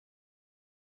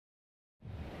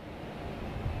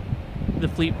The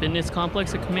Fleet Fitness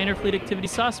Complex at Commander Fleet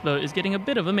Activities Sasebo is getting a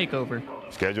bit of a makeover.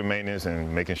 Schedule maintenance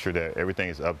and making sure that everything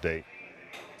is updated.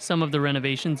 Some of the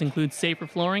renovations include safer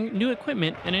flooring, new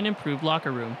equipment, and an improved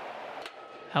locker room.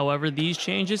 However, these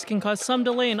changes can cause some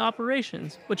delay in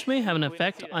operations, which may have an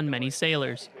effect on many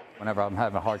sailors. Whenever I'm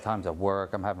having hard times at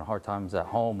work, I'm having hard times at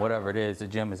home, whatever it is, the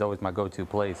gym is always my go-to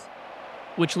place.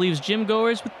 Which leaves gym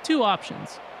goers with two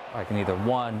options. I can either,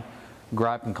 one,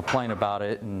 gripe and complain about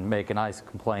it and make a nice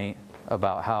complaint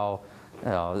about how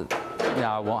now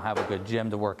I won't have a good gym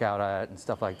to work out at and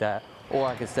stuff like that, or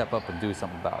I can step up and do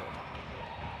something about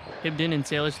it. Hibden and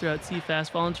sailors throughout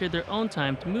CFAS volunteered their own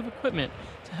time to move equipment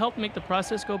to help make the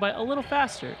process go by a little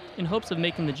faster in hopes of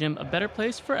making the gym a better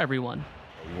place for everyone.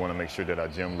 We want to make sure that our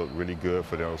gym look really good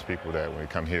for those people that when they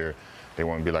come here, they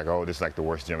won't be like, oh, this is like the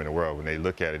worst gym in the world. When they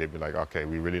look at it, they'll be like, okay,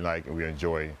 we really like and we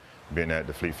enjoy being at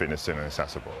the Fleet Fitness Center in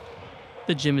Sasebo.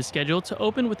 The gym is scheduled to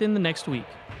open within the next week.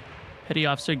 Petty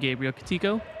Officer Gabriel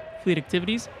Kotico, Fleet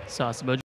Activities, Sasebo.